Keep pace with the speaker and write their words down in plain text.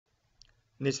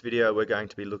In this video we're going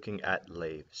to be looking at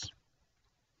leaves.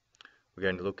 We're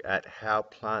going to look at how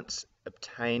plants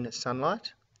obtain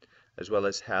sunlight, as well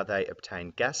as how they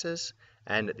obtain gases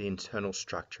and the internal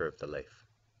structure of the leaf.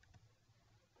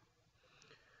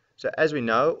 So as we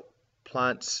know,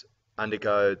 plants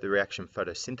undergo the reaction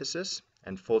photosynthesis,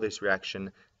 and for this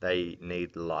reaction they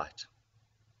need light.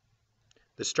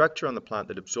 The structure on the plant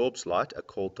that absorbs light are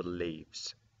called the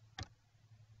leaves.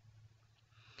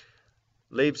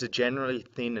 Leaves are generally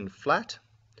thin and flat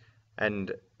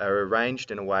and are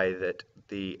arranged in a way that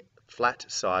the flat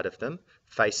side of them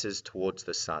faces towards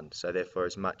the sun. So therefore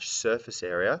as much surface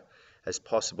area as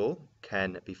possible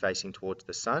can be facing towards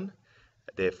the sun,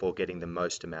 therefore getting the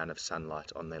most amount of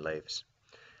sunlight on their leaves.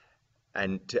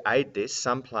 And to aid this,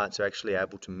 some plants are actually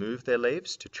able to move their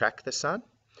leaves to track the sun,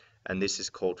 and this is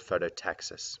called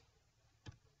phototaxis.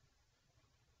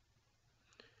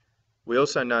 We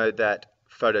also know that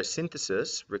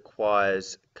photosynthesis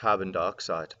requires carbon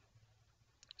dioxide.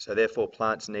 So therefore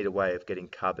plants need a way of getting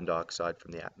carbon dioxide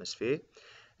from the atmosphere,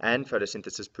 and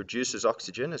photosynthesis produces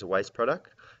oxygen as a waste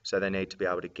product, so they need to be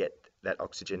able to get that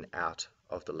oxygen out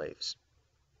of the leaves.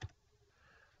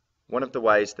 One of the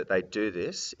ways that they do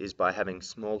this is by having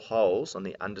small holes on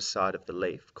the underside of the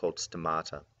leaf called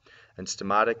stomata. And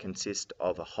stomata consist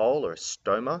of a hole or a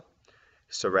stoma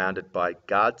surrounded by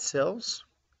guard cells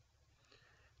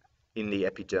in the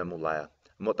epidermal layer.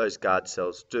 And what those guard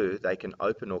cells do, they can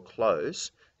open or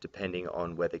close depending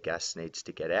on whether gas needs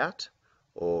to get out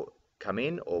or come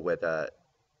in, or whether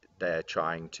they're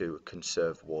trying to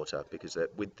conserve water, because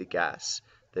with the gas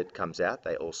that comes out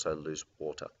they also lose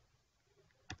water.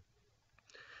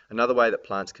 Another way that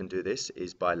plants can do this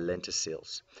is by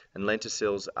lenticels. And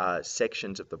lenticels are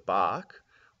sections of the bark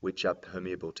which are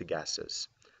permeable to gases.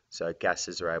 So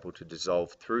gases are able to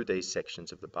dissolve through these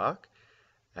sections of the bark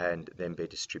and then be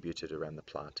distributed around the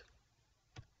plant.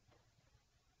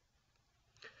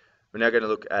 We're now going to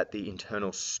look at the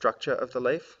internal structure of the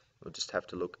leaf. We'll just have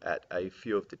to look at a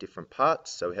few of the different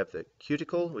parts. So we have the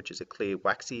cuticle, which is a clear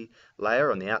waxy layer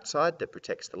on the outside that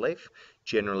protects the leaf,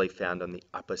 generally found on the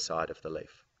upper side of the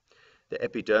leaf. The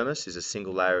epidermis is a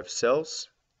single layer of cells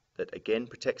that again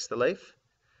protects the leaf.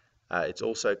 It's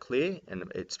also clear,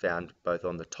 and it's found both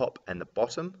on the top and the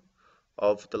bottom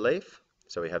of the leaf.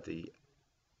 So we have the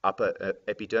upper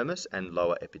epidermis and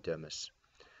lower epidermis.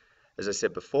 As I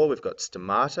said before, we've got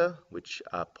stomata, which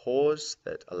are pores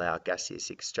that allow gaseous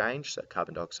exchange, so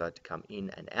carbon dioxide to come in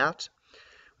and out.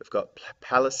 We've got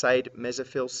palisade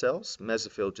mesophyll cells.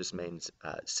 Mesophyll just means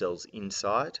cells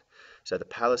inside. So the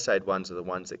palisade ones are the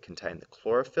ones that contain the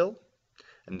chlorophyll,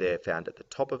 and they're found at the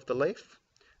top of the leaf,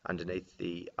 underneath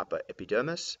the upper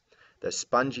epidermis. The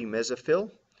spongy mesophyll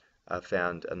are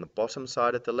found on the bottom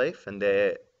side of the leaf, and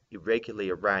they're irregularly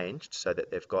arranged so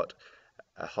that they've got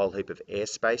a whole heap of air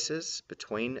spaces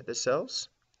between the cells,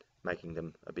 making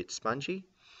them a bit spongy.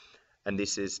 And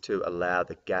this is to allow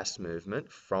the gas movement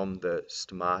from the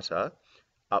stomata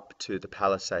up to the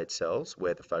palisade cells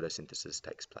where the photosynthesis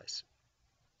takes place.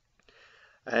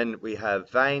 And we have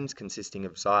veins consisting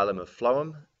of xylem or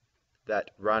phloem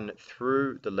that run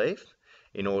through the leaf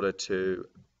in order to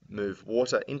move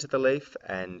water into the leaf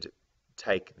and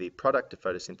take the product of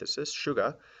photosynthesis,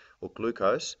 sugar or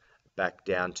glucose, back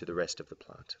down to the rest of the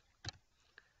plant.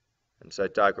 And so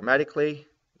diagrammatically,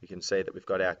 you can see that we've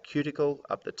got our cuticle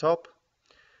up the top.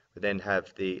 We then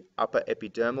have the upper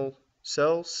epidermal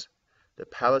cells, the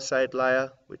palisade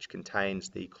layer, which contains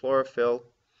the chlorophyll,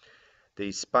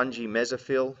 the spongy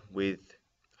mesophyll with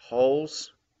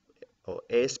holes or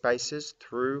air spaces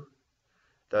through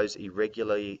those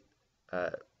irregularly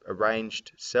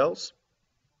arranged cells.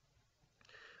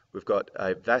 We've got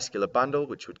a vascular bundle,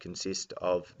 which would consist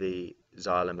of the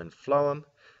xylem and phloem,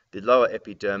 the lower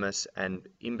epidermis, and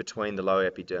in between the lower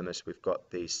epidermis we've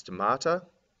got the stomata,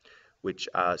 which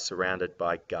are surrounded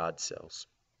by guard cells.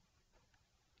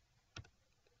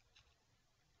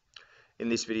 In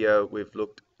this video we've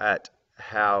looked at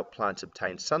how plants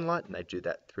obtain sunlight, and they do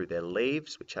that through their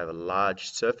leaves, which have a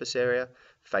large surface area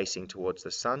facing towards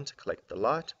the sun to collect the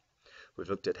light. We've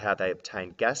looked at how they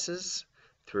obtain gases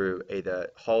through either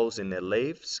holes in their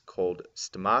leaves called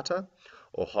stomata,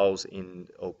 or holes in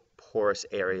or porous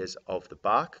areas of the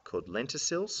bark called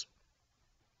lenticels.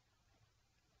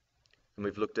 And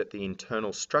we've looked at the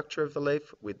internal structure of the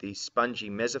leaf with the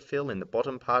spongy mesophyll in the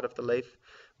bottom part of the leaf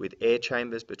with air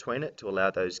chambers between it to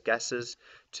allow those gases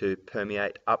to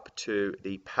permeate up to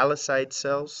the palisade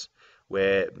cells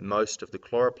where most of the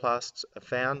chloroplasts are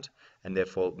found, and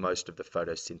therefore most of the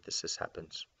photosynthesis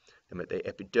happens. Then with the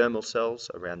epidermal cells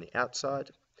around the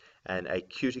outside and a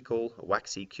cuticle, a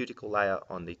waxy cuticle layer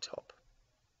on the top.